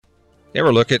You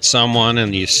ever look at someone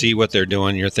and you see what they're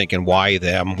doing, you're thinking, why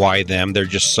them? Why them? They're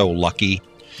just so lucky.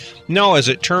 No, as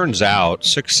it turns out,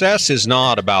 success is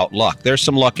not about luck. There's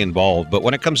some luck involved, but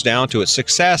when it comes down to it,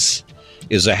 success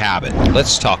is a habit.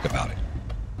 Let's talk about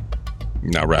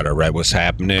it. All right, what's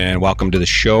happening? Welcome to the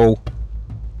show.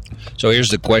 So here's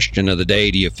the question of the day.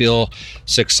 Do you feel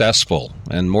successful?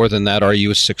 And more than that, are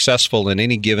you as successful in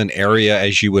any given area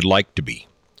as you would like to be?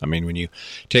 I mean, when you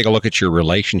take a look at your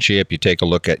relationship, you take a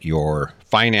look at your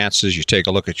finances, you take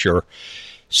a look at your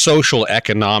social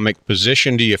economic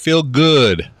position, do you feel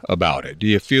good about it? Do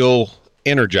you feel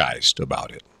energized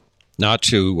about it? Not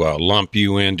to lump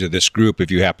you into this group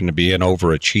if you happen to be an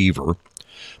overachiever.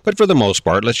 But for the most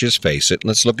part, let's just face it.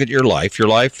 Let's look at your life. Your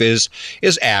life is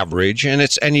average, and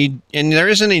there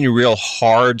isn't any real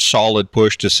hard, solid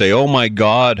push to say, "Oh my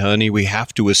God, honey, we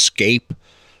have to escape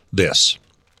this."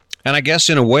 And I guess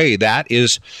in a way, that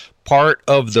is part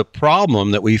of the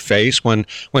problem that we face when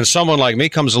someone like me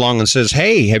comes along and says,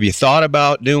 "Hey, have you thought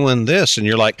about doing this?" And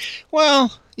you're like,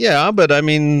 "Well, yeah, but I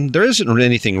mean, there isn't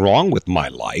anything wrong with my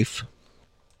life."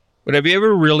 But have you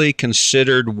ever really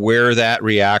considered where that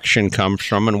reaction comes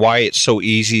from and why it's so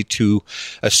easy to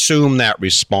assume that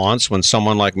response when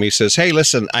someone like me says, "Hey,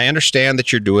 listen, I understand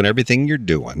that you're doing everything you're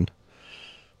doing,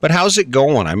 but how's it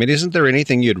going? I mean, isn't there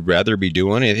anything you'd rather be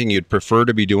doing, anything you'd prefer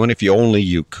to be doing if you only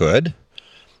you could?"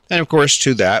 And of course,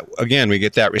 to that, again, we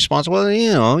get that response, "Well,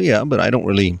 yeah, but I don't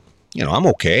really, I'm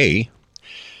okay."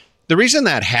 The reason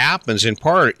that happens in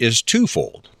part is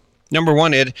twofold. Number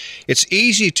one, it's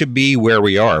easy to be where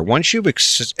we are. Once you've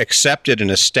accepted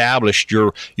and established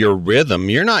your rhythm,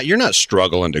 you're not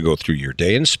struggling to go through your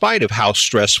day, in spite of how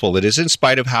stressful it is, in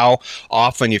spite of how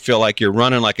often you feel like you're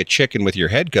running like a chicken with your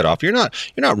head cut off. You're not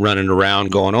running around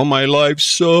going, "Oh, my life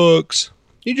sucks."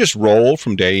 You just roll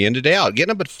from day in to day out.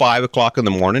 Getting up at 5 o'clock in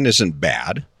the morning isn't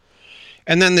bad.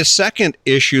 And then the second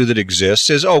issue that exists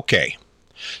is, okay,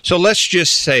 so let's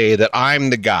just say that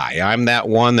I'm the guy. I'm that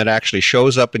one that actually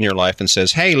shows up in your life and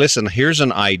says, "Hey, listen, here's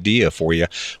an idea for you.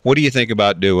 What do you think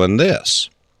about doing this?"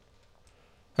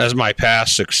 As my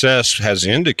past success has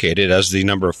indicated, as the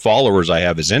number of followers I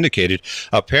have has indicated,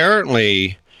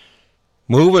 apparently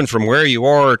moving from where you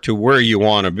are to where you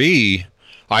want to be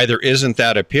either isn't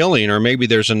that appealing, or maybe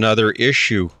there's another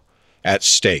issue at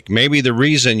stake. Maybe the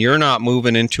reason you're not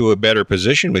moving into a better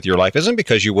position with your life isn't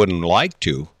because you wouldn't like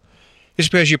to. It's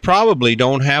because you probably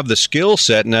don't have the skill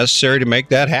set necessary to make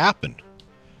that happen.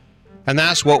 And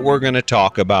that's what we're going to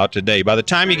talk about today. By the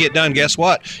time you get done, guess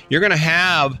what? You're going to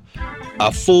have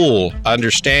a full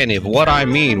understanding of what I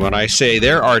mean when I say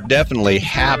there are definitely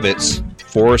habits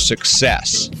for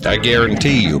success. I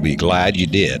guarantee you'll be glad you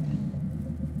did.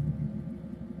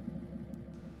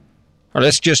 Or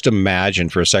let's just imagine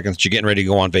for a second that you're getting ready to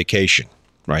go on vacation.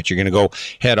 Right, you're going to go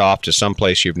head off to some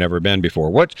place you've never been before.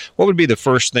 What would be the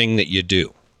first thing that you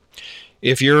do?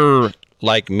 If you're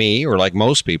like me or like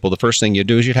most people, the first thing you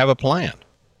do is you'd have a plan.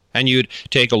 And you'd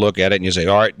take a look at it and you say,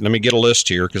 "All right, let me get a list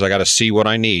here because I got to see what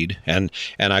I need. And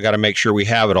I got to make sure we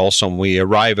have it all. So when we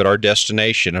arrive at our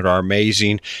destination, at our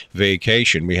amazing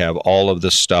vacation, we have all of the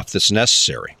stuff that's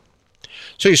necessary."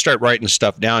 So you start writing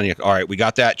stuff down. All right, we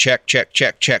got that. Check, check,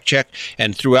 check, check, check.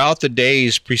 And throughout the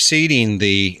days preceding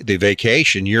the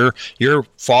vacation, you're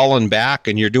falling back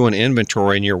and you're doing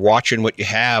inventory and you're watching what you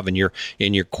have and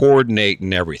you're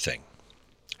coordinating everything.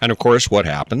 And of course, what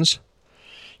happens?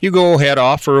 You go head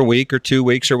off for a week or 2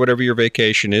 weeks or whatever your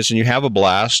vacation is, and you have a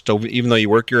blast, even though you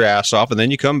work your ass off, and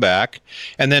then you come back,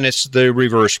 and then it's the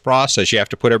reverse process. You have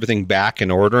to put everything back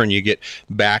in order, and you get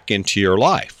back into your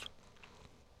life.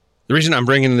 The reason I'm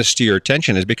bringing this to your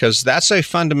attention is because that's a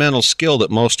fundamental skill that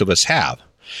most of us have.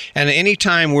 And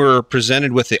anytime we're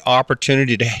presented with the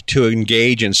opportunity to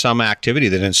engage in some activity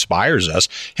that inspires us,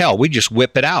 hell, we just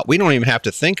whip it out. We don't even have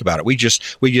to think about it. We just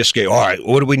go, "All right,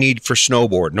 what do we need for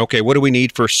snowboarding? Okay, what do we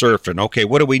need for surfing? Okay,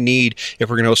 what do we need if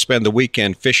we're going to spend the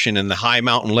weekend fishing in the high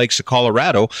mountain lakes of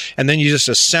Colorado?" And then you just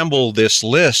assemble this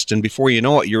list, and before you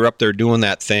know it, you're up there doing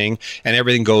that thing, and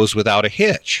everything goes without a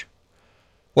hitch.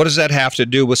 What does that have to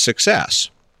do with success?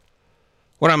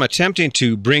 What I'm attempting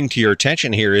to bring to your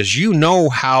attention here is you know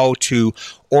how to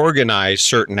organize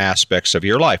certain aspects of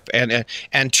your life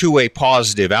and to a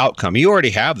positive outcome. You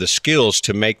already have the skills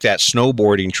to make that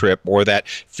snowboarding trip or that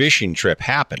fishing trip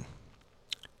happen.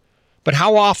 But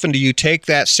how often do you take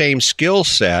that same skill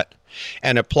set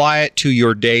and apply it to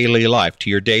your daily life, to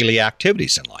your daily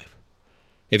activities in life?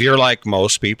 If you're like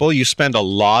most people, you spend a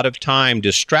lot of time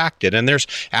distracted, and there's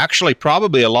actually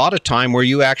probably a lot of time where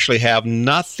you actually have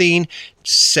nothing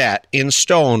set in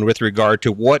stone with regard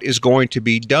to what is going to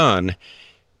be done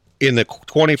in the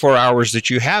 24 hours that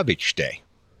you have each day.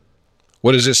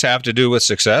 What does this have to do with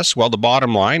success? Well, the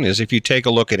bottom line is if you take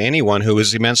a look at anyone who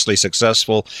is immensely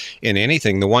successful in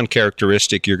anything, the one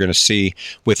characteristic you're going to see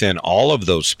within all of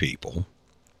those people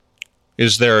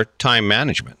is their time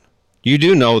management. You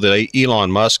do know that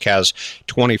Elon Musk has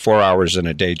 24 hours in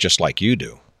a day just like you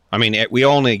do. I mean, we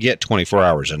only get 24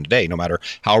 hours in a day, no matter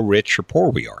how rich or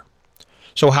poor we are.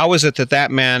 So how is it that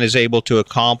that man is able to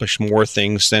accomplish more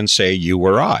things than, say, you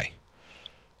or I?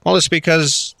 Well, it's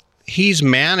because he's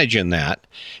managing that.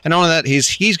 And on that,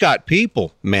 he's got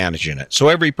people managing it. So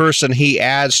every person he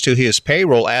adds to his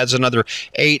payroll adds another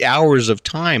 8 hours of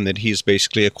time that he's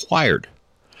basically acquired.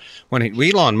 When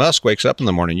Elon Musk wakes up in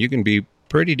the morning, you can be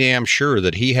pretty damn sure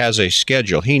that he has a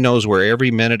schedule. He knows where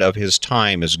every minute of his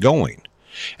time is going.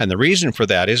 And the reason for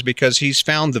that is because he's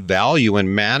found the value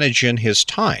in managing his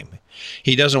time.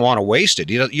 He doesn't want to waste it.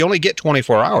 You only get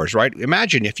 24 hours, right?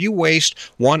 Imagine if you waste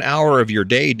 1 hour of your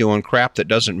day doing crap that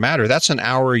doesn't matter, that's an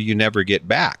hour you never get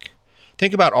back.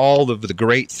 Think about all of the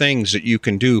great things that you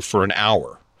can do for an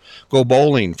hour. Go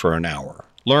bowling for an hour.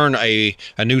 Learn a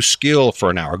new skill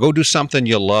for an hour. Go do something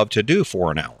you love to do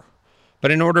for an hour. But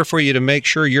in order for you to make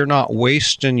sure you're not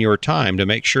wasting your time, to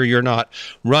make sure you're not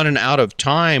running out of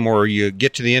time, or you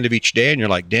get to the end of each day and you're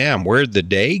like, damn, where'd the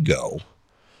day go?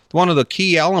 One of the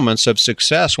key elements of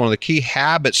success, one of the key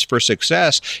habits for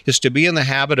success is to be in the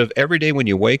habit of every day when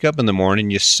you wake up in the morning,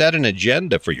 you set an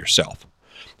agenda for yourself.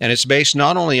 And it's based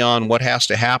not only on what has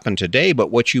to happen today,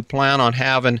 but what you plan on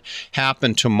having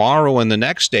happen tomorrow and the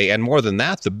next day. And more than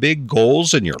that, the big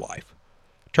goals in your life.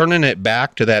 Turning it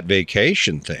back to that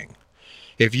vacation thing.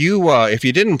 If you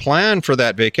didn't plan for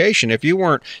that vacation, if you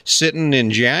weren't sitting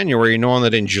in January knowing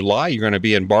that in July you're going to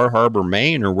be in Bar Harbor,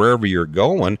 Maine, or wherever you're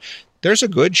going, there's a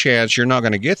good chance you're not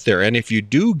going to get there. And if you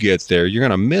do get there, you're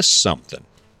going to miss something.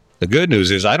 The good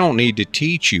news is I don't need to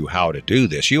teach you how to do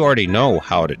this. You already know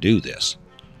how to do this.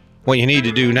 What you need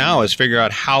to do now is figure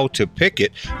out how to pick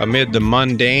it amid the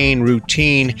mundane,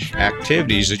 routine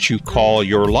activities that you call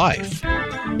your life.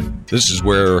 This is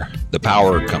where the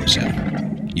power comes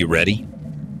in. You ready?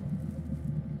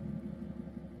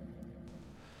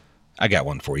 I got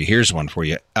one for you. Here's one for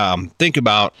you. Think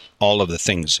about all of the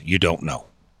things you don't know.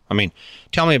 I mean,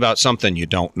 tell me about something you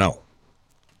don't know.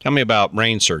 Tell me about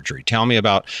brain surgery. Tell me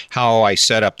about how I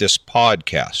set up this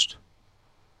podcast.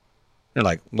 You're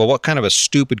like, well, what kind of a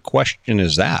stupid question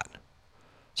is that?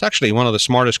 It's actually one of the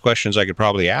smartest questions I could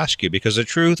probably ask you, because the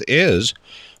truth is,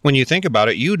 when you think about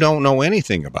it, you don't know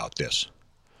anything about this.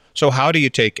 So how do you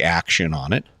take action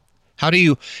on it? How do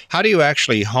you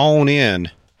actually hone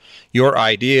in your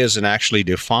ideas and actually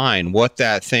define what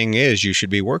that thing is you should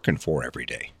be working for every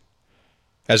day?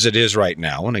 As it is right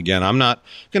now, and again, I'm not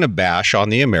going to bash on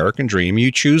the American dream.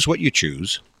 You choose what you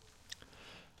choose.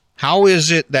 How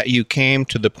is it that you came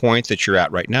to the point that you're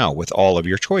at right now with all of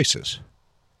your choices?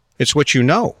 It's what you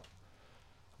know.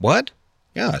 What?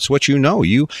 Yeah, it's what you know.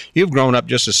 You've grown up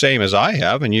just the same as I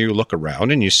have, and you look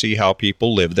around and you see how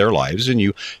people live their lives, and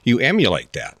you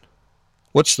emulate that.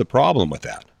 What's the problem with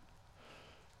that?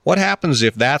 What happens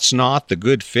if that's not the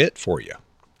good fit for you?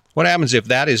 What happens if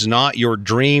that is not your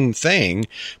dream thing,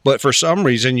 but for some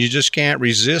reason you just can't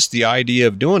resist the idea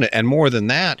of doing it? And more than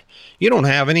that, you don't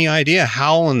have any idea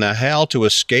how in the hell to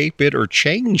escape it or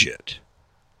change it.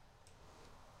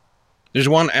 There's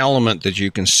one element that you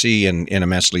can see in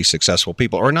immensely successful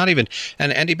people, or not even,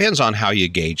 and it depends on how you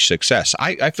gauge success.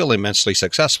 I feel immensely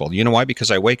successful. You know why?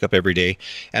 Because I wake up every day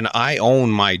and I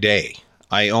own my day.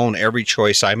 I own every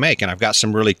choice I make, and I've got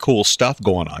some really cool stuff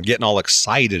going on, getting all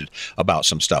excited about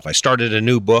some stuff. I started a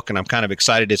new book, and I'm kind of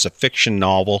excited. It's a fiction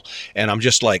novel, and I'm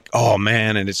just like, oh,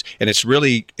 man, and it's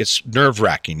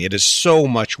nerve-wracking. It is so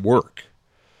much work.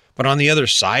 But on the other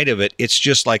side of it, it's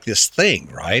just like this thing,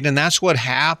 right? And that's what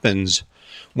happens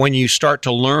when you start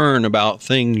to learn about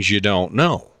things you don't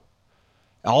know.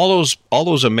 All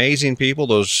those amazing people,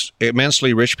 those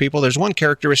immensely rich people, there's one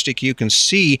characteristic you can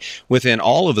see within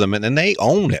all of them, and then they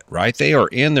own it, right? They are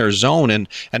in their zone, and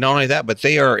not only that, but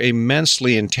they are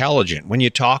immensely intelligent. When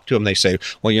you talk to them, they say,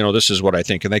 well, you know, this is what I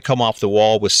think, and they come off the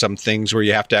wall with some things where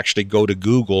you have to actually go to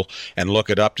Google and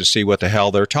look it up to see what the hell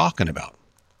they're talking about.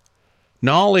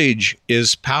 Knowledge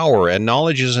is power, and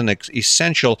knowledge is an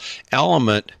essential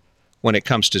element when it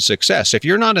comes to success. If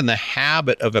you're not in the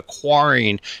habit of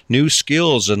acquiring new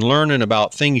skills and learning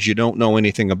about things you don't know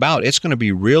anything about, it's going to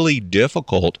be really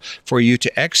difficult for you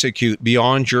to execute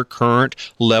beyond your current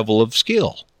level of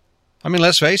skill. I mean,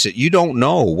 let's face it, you don't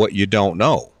know what you don't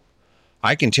know.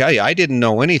 I can tell you, I didn't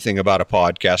know anything about a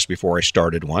podcast before I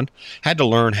started one. Had to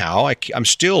learn how. I'm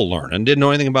still learning. Didn't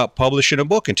know anything about publishing a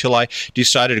book until I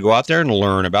decided to go out there and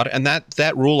learn about it. And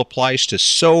that rule applies to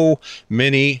so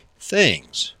many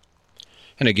things.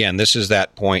 And again, this is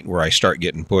that point where I start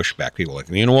getting pushback. People are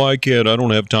like, I can't. I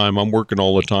don't have time. I'm working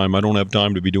all the time. I don't have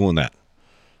time to be doing that.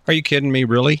 Are you kidding me,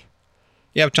 really?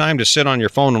 You have time to sit on your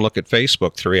phone and look at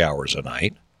Facebook 3 hours a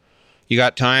night. You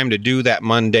got time to do that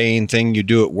mundane thing you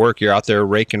do at work. You're out there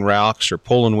raking rocks or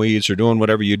pulling weeds or doing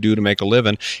whatever you do to make a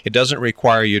living. It doesn't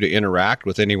require you to interact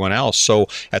with anyone else. So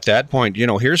at that point,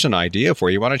 here's an idea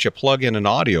for you. Why don't you plug in an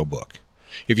audiobook?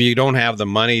 If you don't have the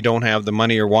money,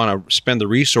 or want to spend the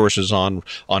resources on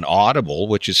Audible,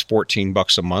 which is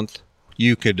 $14 a month,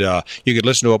 you could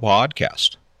listen to a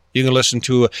podcast. You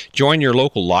can join your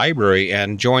local library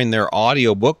and join their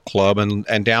audiobook club and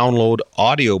download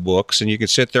audiobooks, and you can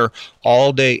sit there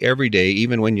all day, every day,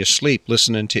 even when you sleep,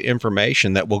 listening to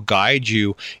information that will guide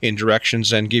you in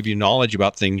directions and give you knowledge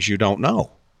about things you don't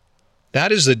know.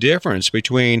 That is the difference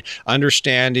between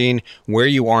understanding where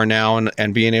you are now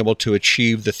and being able to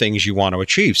achieve the things you want to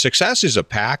achieve. Success is a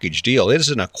package deal. It is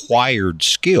an acquired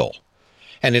skill,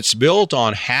 and it's built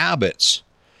on habits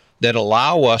that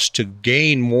allow us to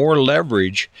gain more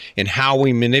leverage in how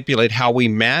we manipulate, how we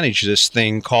manage this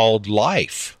thing called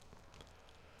life.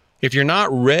 If you're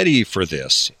not ready for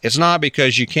this, it's not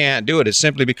because you can't do it. It's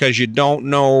simply because you don't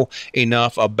know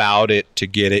enough about it to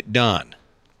get it done.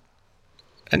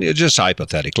 And just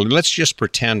hypothetically, let's just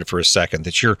pretend for a second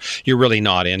that you're really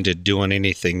not into doing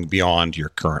anything beyond your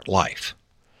current life.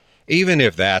 Even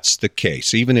if that's the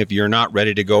case, even if you're not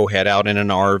ready to go head out in an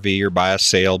RV or buy a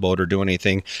sailboat or do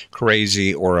anything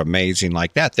crazy or amazing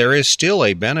like that, there is still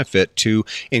a benefit to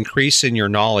increasing your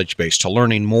knowledge base, to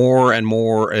learning more and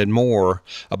more and more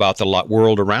about the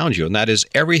world around you. And that is,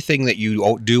 everything that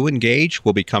you do engage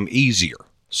will become easier.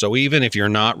 So even if you're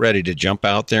not ready to jump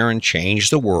out there and change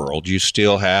the world, you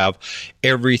still have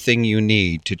everything you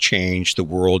need to change the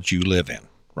world you live in,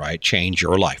 right? Change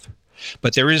your life.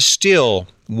 But there is still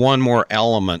one more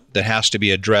element that has to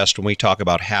be addressed when we talk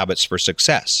about habits for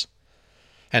success.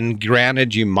 And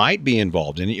granted, you might be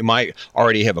involved in it. You might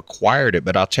already have acquired it.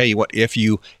 But I'll tell you what, if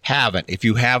you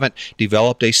haven't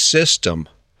developed a system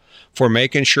for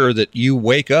making sure that you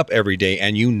wake up every day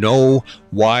and you know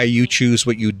why you choose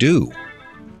what you do,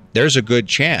 there's a good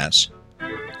chance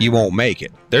you won't make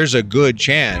it. There's a good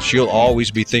chance you'll always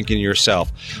be thinking to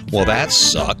yourself, well, that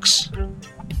sucks.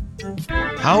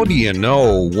 How do you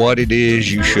know what it is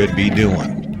you should be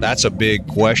doing? That's a big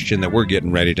question that we're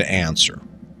getting ready to answer.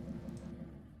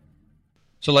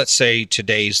 So let's say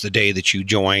today's the day that you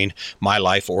join My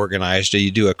Life Organized, or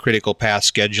you do a critical path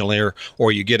scheduler,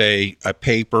 or you get a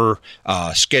paper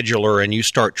scheduler and you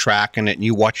start tracking it and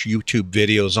you watch YouTube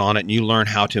videos on it and you learn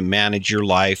how to manage your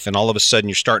life. And all of a sudden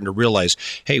you're starting to realize,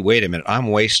 hey, wait a minute, I'm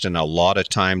wasting a lot of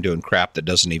time doing crap that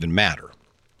doesn't even matter.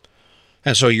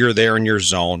 And so you're there in your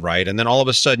zone, right? And then all of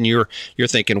a sudden you're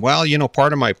thinking, well,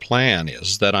 part of my plan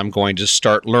is that I'm going to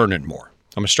start learning more.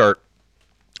 I'm going to start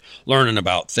learning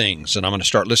about things, and I'm going to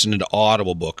start listening to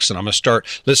Audible books, and I'm going to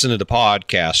start listening to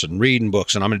podcasts and reading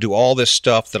books, and I'm going to do all this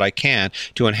stuff that I can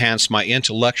to enhance my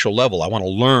intellectual level. I want to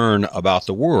learn about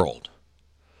the world.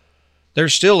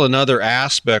 There's still another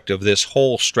aspect of this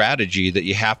whole strategy that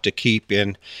you have to keep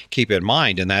in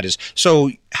mind, and that is, so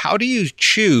how do you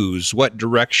choose what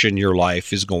direction your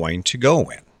life is going to go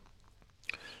in?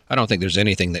 I don't think there's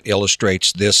anything that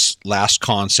illustrates this last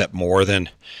concept more than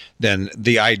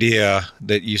the idea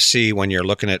that you see when you're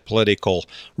looking at political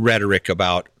rhetoric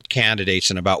about candidates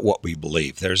and about what we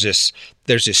believe. There's this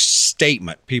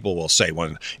statement people will say,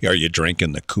 well, are you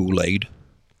drinking the Kool-Aid?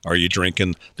 Are you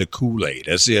drinking the Kool-Aid?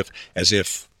 As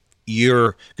if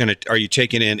are you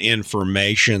taking in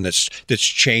information that's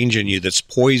changing you, that's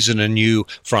poisoning you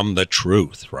from the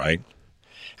truth, right?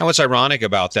 And what's ironic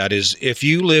about that is, if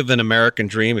you live an American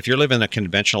dream, if you're living a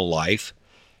conventional life,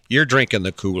 you're drinking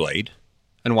the Kool-Aid.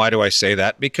 And why do I say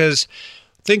that? Because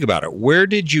think about it. Where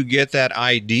did you get that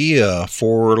idea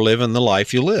for living the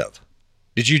life you live?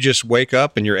 Did you just wake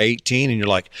up and you're 18 and you're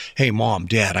like, hey, Mom,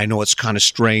 Dad, I know it's kind of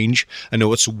strange. I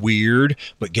know it's weird,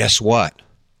 but guess what?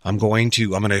 I'm going to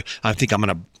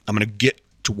get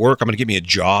to work. I'm going to get me a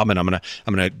job, and I'm going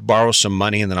to borrow some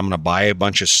money, and then I'm going to buy a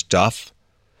bunch of stuff.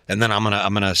 And then I'm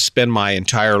gonna spend my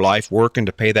entire life working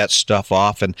to pay that stuff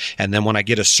off. And then when I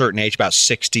get a certain age, about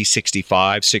 60,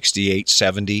 65, 68,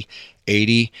 70,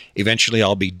 80, eventually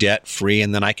I'll be debt free,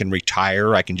 and then I can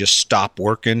retire. I can just stop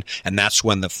working, and that's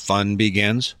when the fun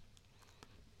begins.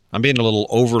 I'm being a little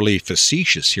overly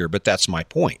facetious here, but that's my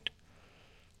point.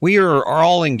 We are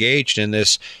all engaged in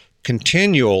this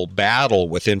continual battle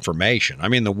with information. I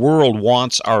mean, the world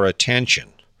wants our attention.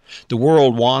 The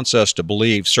world wants us to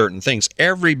believe certain things.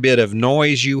 Every bit of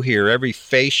noise you hear, every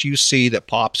face you see that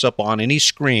pops up on any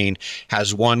screen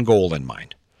has one goal in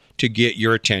mind: to get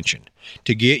your attention.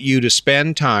 to get you to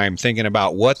spend time thinking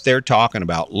about what they're talking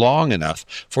about long enough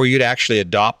for you to actually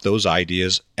adopt those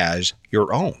ideas as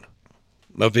your own.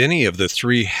 Of any of the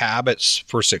 3 habits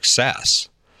for success,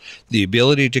 the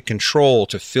ability to control,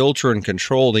 to filter and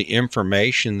control the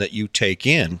information that you take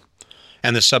in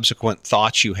and the subsequent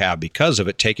thoughts you have because of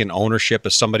it, taking ownership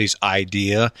of somebody's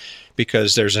idea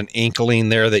because there's an inkling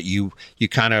there that you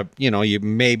kind of, you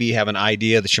maybe have an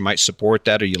idea that you might support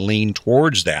that or you lean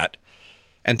towards that,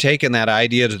 and taking that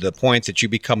idea to the point that you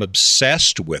become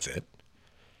obsessed with it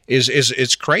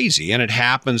is crazy, and it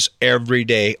happens every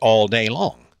day, all day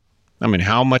long. I mean,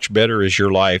 how much better is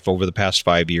your life over the past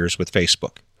 5 years with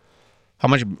Facebook? How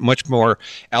much more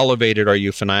elevated are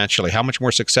you financially? How much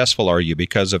more successful are you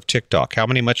because of TikTok? How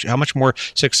much more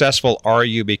successful are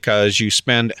you because you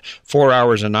spend 4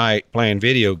 hours a night playing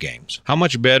video games? How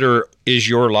much better is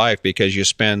your life because you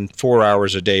spend 4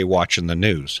 hours a day watching the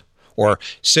news or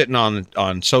sitting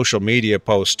on social media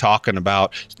posts talking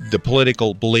about the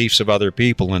political beliefs of other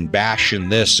people and bashing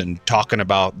this and talking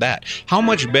about that? How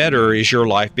much better is your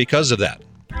life because of that?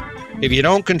 If you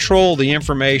don't control the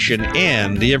information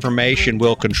in, the information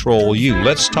will control you.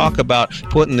 Let's talk about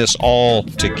putting this all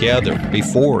together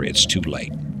before it's too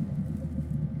late.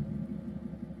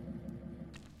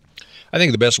 I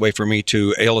think the best way for me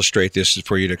to illustrate this is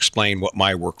for you to explain what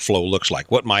my workflow looks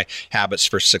like, what my habits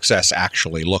for success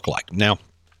actually look like. Now,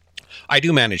 I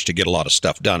do manage to get a lot of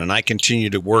stuff done, and I continue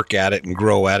to work at it and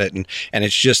grow at it, and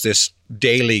it's just this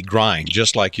daily grind,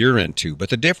 just like you're into. But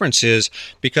the difference is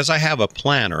because I have a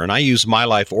planner, and I use My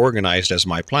Life Organized as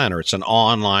my planner. It's an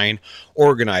online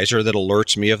organizer that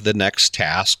alerts me of the next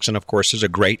tasks, and of course, there's a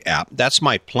great app. That's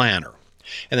my planner.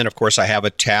 And then, of course, I have a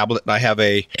tablet,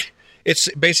 and it's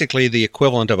basically the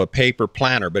equivalent of a paper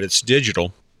planner, but it's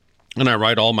digital, and I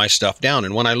write all my stuff down.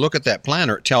 And when I look at that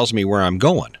planner, it tells me where I'm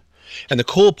going. And the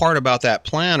cool part about that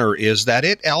planner is that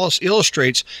it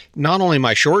illustrates not only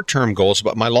my short-term goals,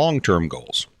 but my long-term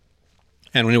goals.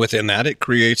 And within that, it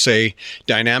creates a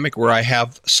dynamic where I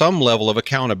have some level of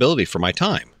accountability for my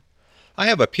time. I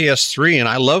have a PS3 and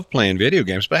I love playing video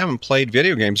games, but I haven't played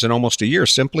video games in almost a year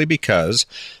simply because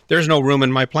there's no room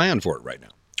in my plan for it right now.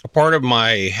 A part of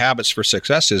my habits for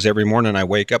success is every morning I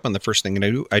wake up and the first thing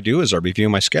I do is I review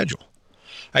my schedule.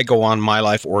 I go on My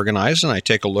Life Organized and I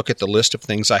take a look at the list of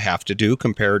things I have to do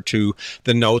compared to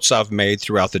the notes I've made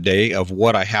throughout the day of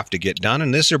what I have to get done.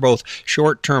 And these are both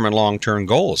short-term and long-term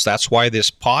goals. That's why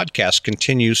this podcast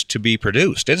continues to be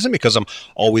produced. It isn't because I'm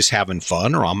always having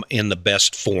fun or I'm in the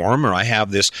best form or I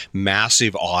have this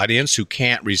massive audience who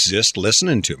can't resist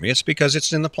listening to me. It's because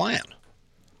it's in the plan.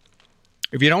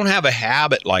 If you don't have a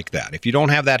habit like that, if you don't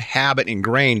have that habit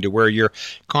ingrained to where you're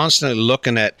constantly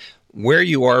looking at where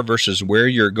you are versus where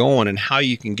you're going and how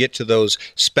you can get to those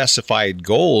specified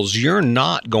goals, you're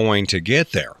not going to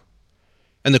get there.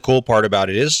 And the cool part about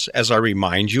it is, as I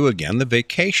remind you again, the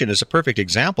vacation is a perfect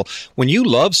example. When you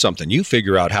love something, you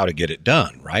figure out how to get it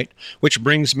done, right? Which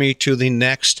brings me to the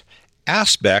next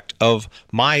aspect of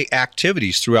my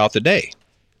activities throughout the day.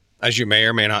 As you may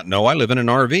or may not know, I live in an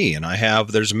RV and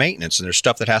there's maintenance and there's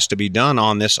stuff that has to be done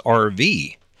on this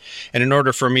RV. And in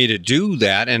order for me to do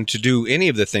that and to do any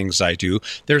of the things I do,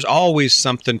 there's always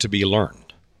something to be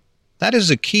learned. That is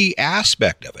a key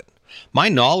aspect of it. My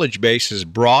knowledge base has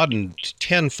broadened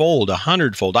tenfold,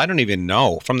 100-fold. I don't even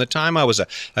know. From the time I was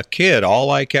a kid, all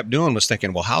I kept doing was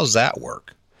thinking, well, how's that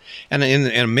work? And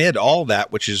amid all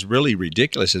that, which is really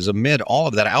ridiculous, is amid all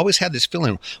of that, I always had this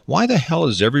feeling, why the hell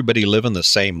is everybody living the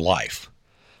same life?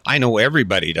 I know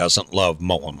everybody doesn't love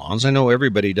mowing lawns. I know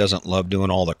everybody doesn't love doing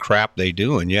all the crap they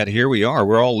do, and yet here we are.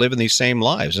 We're all living these same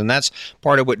lives, and that's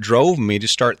part of what drove me to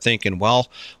start thinking, well,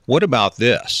 what about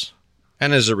this?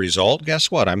 And as a result,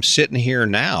 guess what? I'm sitting here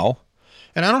now,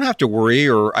 and I don't have to worry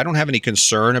or I don't have any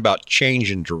concern about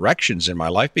changing directions in my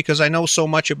life because I know so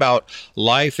much about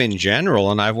life in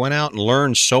general, and I've went out and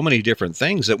learned so many different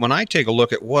things that when I take a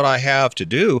look at what I have to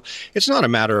do, it's not a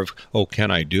matter of, oh, can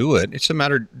I do it? It's a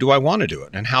matter, do I want to do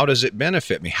it? And how does it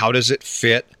benefit me? How does it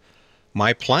fit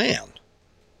my plan?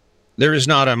 There is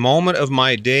not a moment of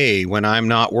my day when I'm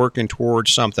not working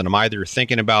towards something. I'm either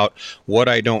thinking about what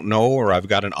I don't know, or I've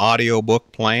got an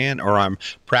audiobook playing, or I'm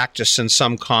practicing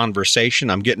some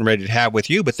conversation I'm getting ready to have with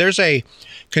you. But there's a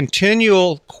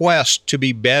continual quest to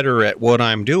be better at what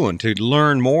I'm doing, to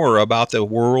learn more about the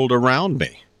world around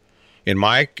me. In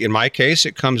my case,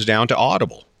 it comes down to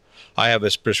Audible. I have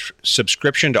a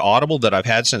subscription to Audible that I've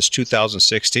had since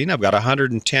 2016. I've got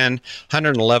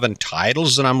 111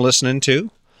 titles that I'm listening to.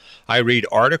 I read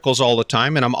articles all the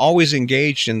time, and I'm always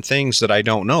engaged in things that I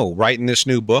don't know. Writing this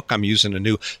new book, I'm using a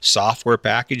new software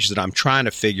package that I'm trying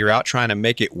to figure out, trying to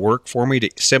make it work for me to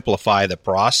simplify the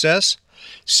process.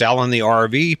 Selling the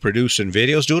RV, producing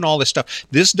videos, doing all this stuff.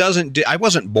 I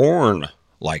wasn't born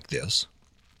like this.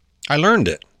 I learned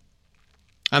it.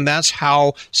 And that's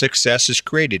how success is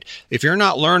created. If you're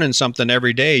not learning something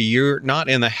every day, you're not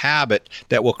in the habit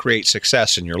that will create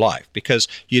success in your life because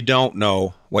you don't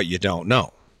know what you don't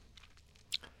know.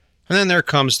 And then there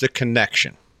comes the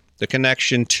connection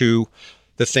to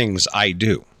the things I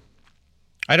do.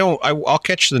 I'll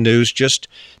catch the news just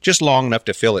long enough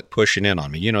to feel it pushing in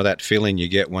on me. You know that feeling you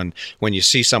get when you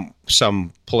see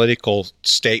some political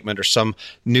statement or some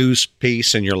news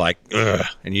piece and you're like, ugh,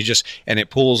 and it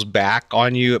pulls back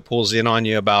on you. It pulls in on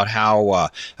you about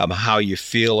how you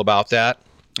feel about that.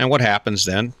 And what happens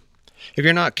then? If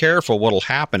you're not careful, what'll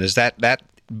happen is that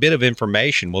bit of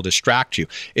information will distract you.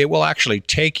 It will actually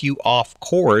take you off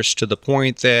course to the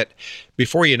point that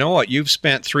before you know it, you've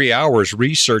spent 3 hours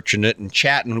researching it and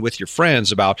chatting with your friends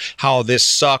about how this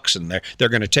sucks and they're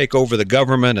going to take over the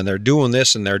government and they're doing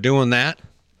this and they're doing that,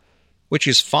 which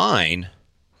is fine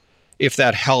if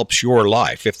that helps your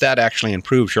life, if that actually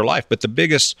improves your life. But the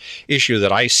biggest issue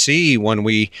that I see when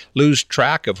we lose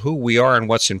track of who we are and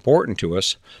what's important to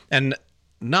us, and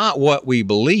not what we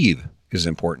believe is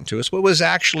important to us, but what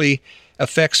actually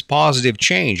affects positive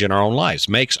change in our own lives,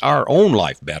 makes our own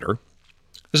life better,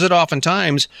 is that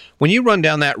oftentimes when you run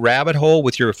down that rabbit hole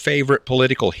with your favorite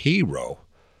political hero,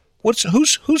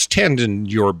 who's tending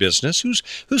your business?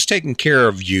 Who's taking care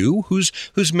of you? Who's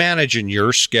managing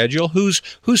your schedule?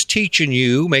 Who's teaching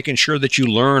you, making sure that you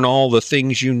learn all the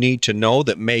things you need to know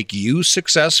that make you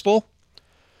successful?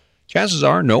 Chances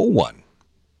are no one.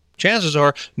 Chances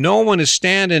are no one is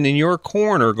standing in your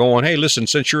corner going, hey, listen,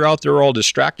 since you're out there all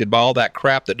distracted by all that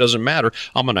crap that doesn't matter,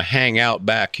 I'm going to hang out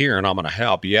back here and I'm going to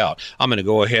help you out. I'm going to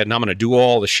go ahead and I'm going to do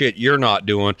all the shit you're not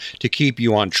doing to keep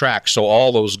you on track. So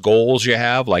all those goals you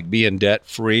have, like being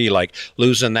debt-free, like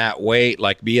losing that weight,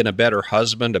 like being a better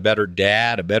husband, a better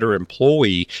dad, a better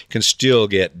employee, can still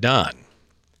get done.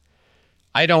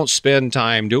 I don't spend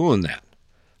time doing that.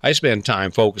 I spend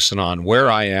time focusing on where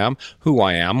I am, who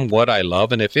I am, what I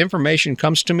love, and if information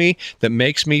comes to me that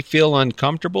makes me feel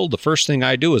uncomfortable, the first thing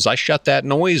I do is I shut that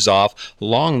noise off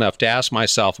long enough to ask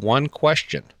myself one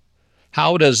question.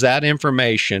 How does that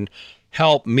information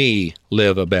help me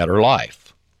live a better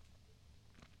life?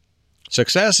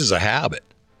 Success is a habit.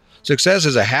 Success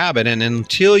is a habit, and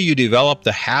until you develop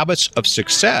the habits of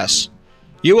success,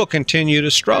 you will continue to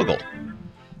struggle.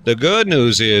 The good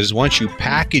news is once you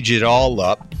package it all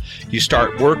up, you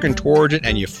start working toward it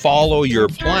and you follow your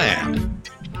plan,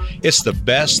 it's the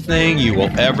best thing you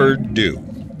will ever do.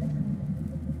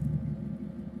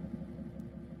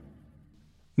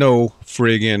 No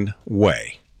friggin'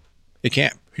 way. It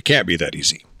can't be that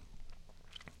easy.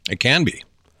 It can be.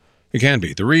 It can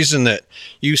be. The reason that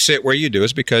you sit where you do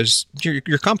is because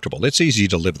you're comfortable. It's easy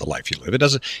to live the life you live.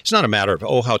 It's not a matter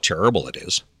of, how terrible it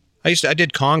is. I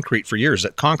did concrete for years.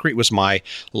 That concrete was my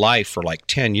life for like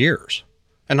 10 years.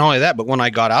 And not only that, but when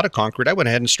I got out of concrete, I went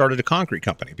ahead and started a concrete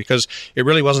company because it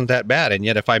really wasn't that bad. And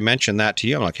yet if I mention that to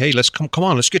you, I'm like, hey, let's come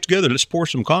on, let's get together. Let's pour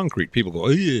some concrete. People go, oh,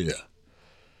 yeah.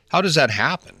 How does that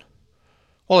happen?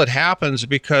 Well, it happens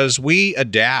because we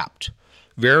adapt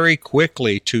very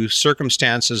quickly to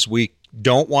circumstances we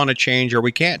don't want to change or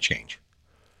we can't change.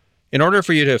 In order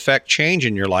for you to affect change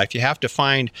in your life, you have to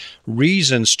find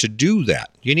reasons to do that.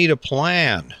 You need a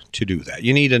plan to do that.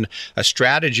 You need a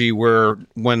strategy where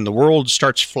when the world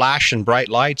starts flashing bright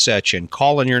lights at you and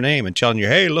calling your name and telling you,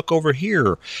 hey, look over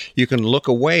here, you can look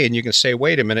away and you can say,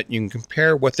 wait a minute, you can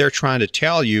compare what they're trying to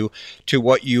tell you to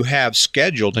what you have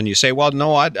scheduled. And you say, well,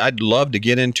 no, I'd love to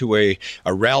get into a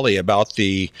rally about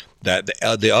the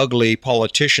ugly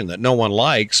politician that no one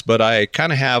likes, but I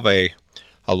kind of have a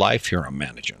life here I'm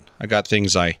managing. I got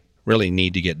things I really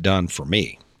need to get done for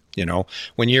me. You know,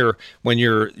 when you're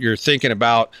thinking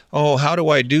about, oh, how do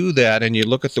I do that? And you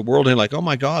look at the world and you're like, oh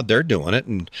my God, they're doing it.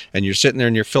 And you're sitting there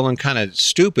and you're feeling kind of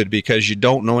stupid because you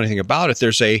don't know anything about it.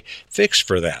 There's a fix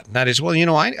for that. And that is, well,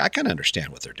 I kind of understand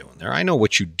what they're doing there. I know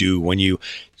what you do when you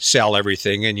sell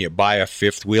everything and you buy a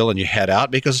fifth wheel and you head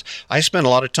out, because I spend a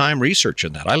lot of time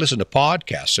researching that. I listen to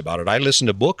podcasts about it. I listen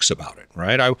to books about it,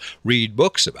 right? I read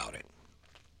books about it.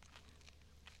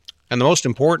 And the most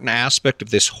important aspect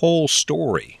of this whole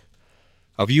story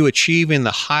of you achieving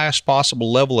the highest possible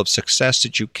level of success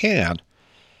that you can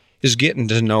is getting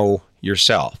to know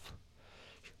yourself,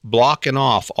 blocking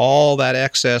off all that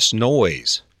excess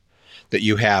noise that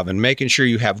you have, and making sure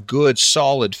you have good,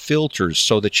 solid filters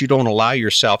so that you don't allow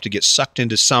yourself to get sucked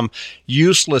into some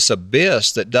useless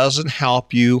abyss that doesn't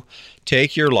help you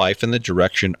take your life in the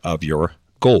direction of your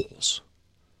goals.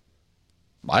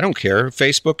 I don't care.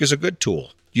 Facebook is a good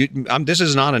tool. This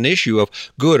is not an issue of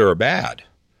good or bad.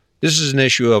 This is an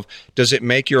issue of, does it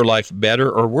make your life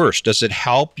better or worse? Does it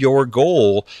help your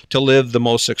goal to live the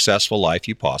most successful life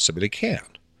you possibly can?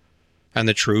 And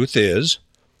the truth is,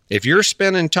 if you're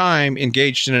spending time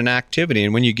engaged in an activity,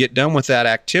 and when you get done with that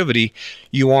activity,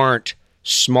 you aren't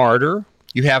smarter,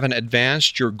 you haven't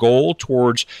advanced your goal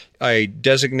towards a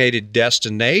designated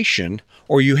destination,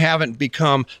 or you haven't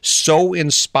become so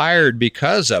inspired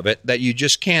because of it that you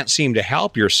just can't seem to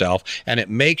help yourself, and it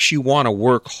makes you want to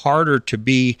work harder to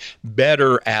be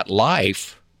better at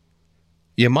life,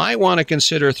 you might want to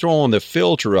consider throwing the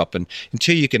filter up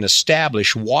until you can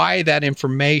establish why that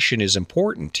information is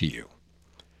important to you.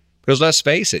 Because let's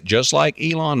face it, just like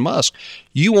Elon Musk,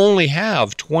 you only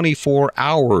have 24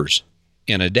 hours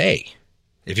in a day.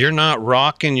 If you're not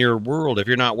rocking your world, if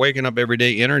you're not waking up every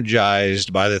day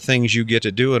energized by the things you get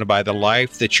to do and by the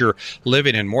life that you're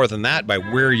living, and more than that, by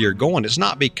where you're going, it's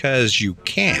not because you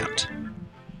can't.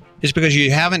 It's because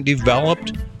you haven't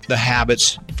developed the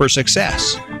habits for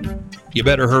success. You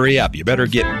better hurry up. You better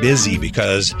get busy,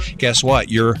 because guess what?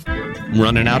 You're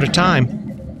running out of time.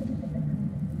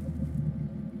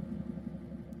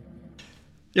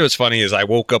 You know, what's funny is I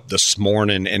woke up this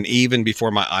morning, and even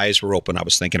before my eyes were open, I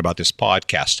was thinking about this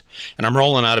podcast. And I'm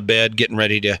rolling out of bed, getting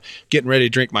ready to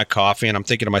drink my coffee, and I'm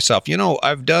thinking to myself,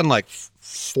 I've done like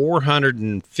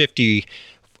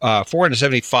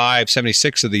 475,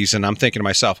 76 of these, and I'm thinking to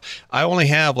myself, I only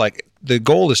have the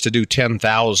goal is to do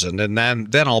 10,000, and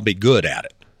then I'll be good at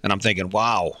it. And I'm thinking,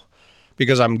 wow,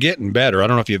 because I'm getting better. I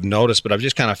don't know if you've noticed, but I've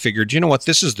just kind of figured, you know what,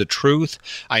 this is the truth.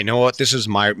 I know what, this is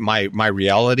my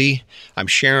reality. I'm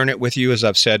sharing it with you, as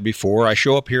I've said before. I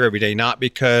show up here every day not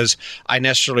because I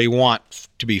necessarily want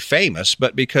to be famous,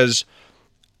 but because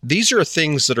these are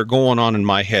things that are going on in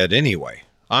my head anyway.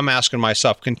 I'm asking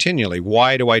myself continually,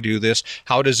 why do I do this?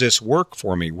 How does this work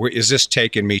for me? Is this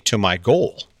taking me to my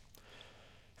goal?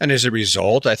 And as a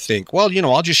result, I think, well,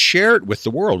 I'll just share it with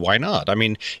the world. Why not? I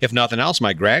mean, if nothing else,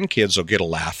 my grandkids will get a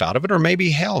laugh out of it, or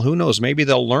maybe, hell, who knows? Maybe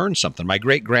they'll learn something. My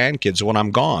great-grandkids, when I'm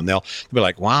gone, they'll be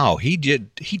like, wow,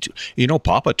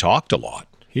 Papa talked a lot.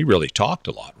 He really talked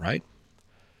a lot, right?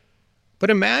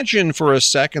 But imagine for a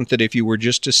second that if you were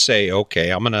just to say, okay,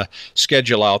 I'm going to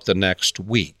schedule out the next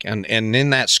week. And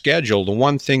in that schedule, the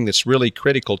one thing that's really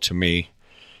critical to me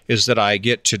is that I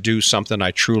get to do something I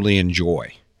truly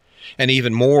enjoy. And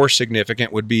even more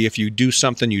significant would be if you do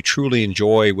something you truly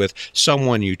enjoy with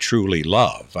someone you truly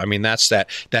love. I mean, that's that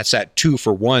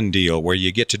 2-for-1 deal where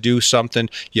you get to do something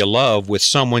you love with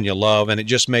someone you love, and it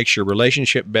just makes your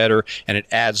relationship better, and it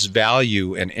adds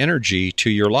value and energy to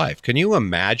your life. Can you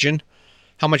imagine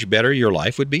how much better your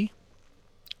life would be?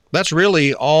 That's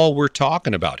really all we're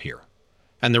talking about here.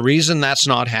 And the reason that's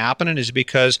not happening is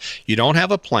because you don't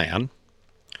have a plan.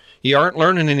 You aren't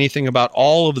learning anything about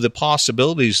all of the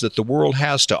possibilities that the world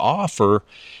has to offer.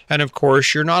 And of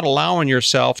course, you're not allowing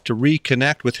yourself to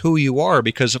reconnect with who you are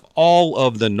because of all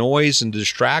of the noise and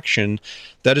distraction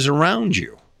that is around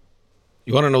you.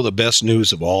 You want to know the best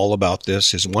news of all about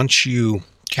this is once you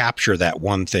capture that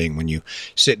one thing, when you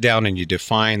sit down and you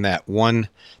define that one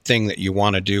thing that you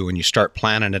want to do and you start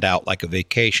planning it out like a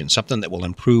vacation, something that will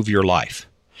improve your life.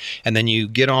 And then you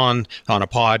get on a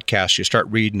podcast, you start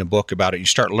reading a book about it, you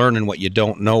start learning what you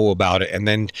don't know about it, and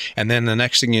then the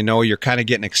next thing you know, you're kind of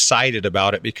getting excited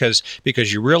about it because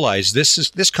you realize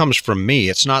this comes from me.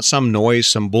 It's not some noise,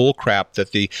 some bull crap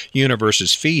that the universe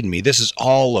is feeding me. This is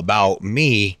all about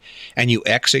me, and you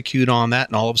execute on that,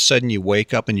 and all of a sudden you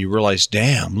wake up and you realize,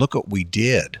 damn, look what we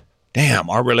did.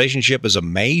 Damn, our relationship is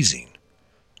amazing.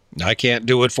 I can't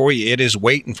do it for you. It is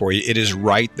waiting for you. It is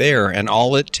right there. And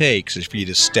all it takes is for you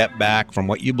to step back from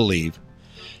what you believe,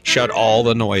 shut all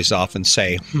the noise off, and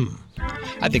say,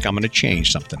 I think I'm going to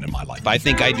change something in my life. I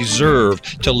think I deserve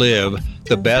to live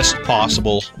the best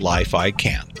possible life I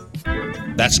can.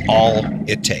 That's all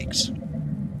it takes.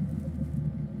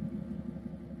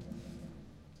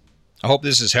 I hope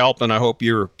this is helping. I hope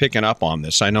you're picking up on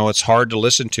this. I know it's hard to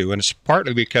listen to, and it's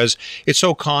partly because it's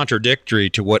so contradictory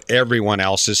to what everyone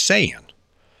else is saying.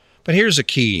 But here's a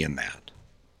key in that.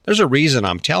 There's a reason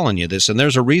I'm telling you this, and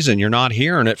there's a reason you're not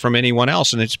hearing it from anyone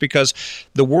else, and it's because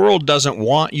the world doesn't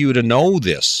want you to know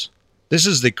this. This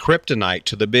is the kryptonite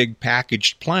to the big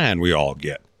packaged plan we all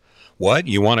get. What?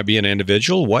 You want to be an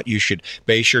individual? What? You should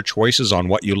base your choices on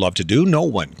what you love to do? No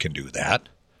one can do that.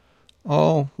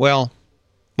 Oh, well,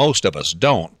 Most of us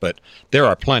don't, but there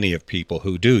are plenty of people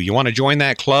who do. You want to join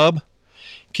that club?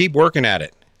 Keep working at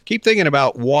it. Keep thinking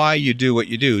about why you do what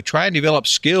you do. Try and develop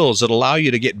skills that allow you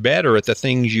to get better at the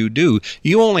things you do.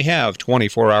 You only have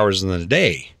 24 hours in the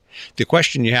day. The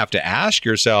question you have to ask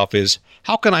yourself is,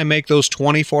 how can I make those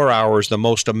 24 hours the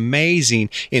most amazing,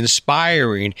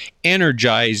 inspiring,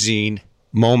 energizing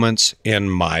moments in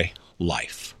my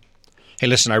life? Hey,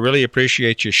 listen, I really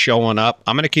appreciate you showing up.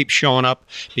 I'm going to keep showing up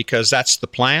because that's the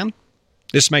plan.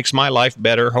 This makes my life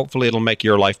better. Hopefully, it'll make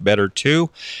your life better too.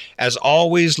 As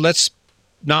always, let's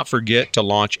not forget to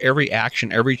launch every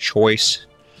action, every choice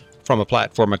from a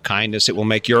platform of kindness. It will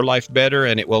make your life better,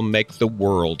 and it will make the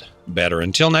world better.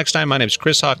 Until next time, my name is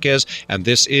Chris Jaquez, and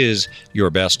this is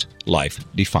Your Best Life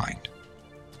Defined.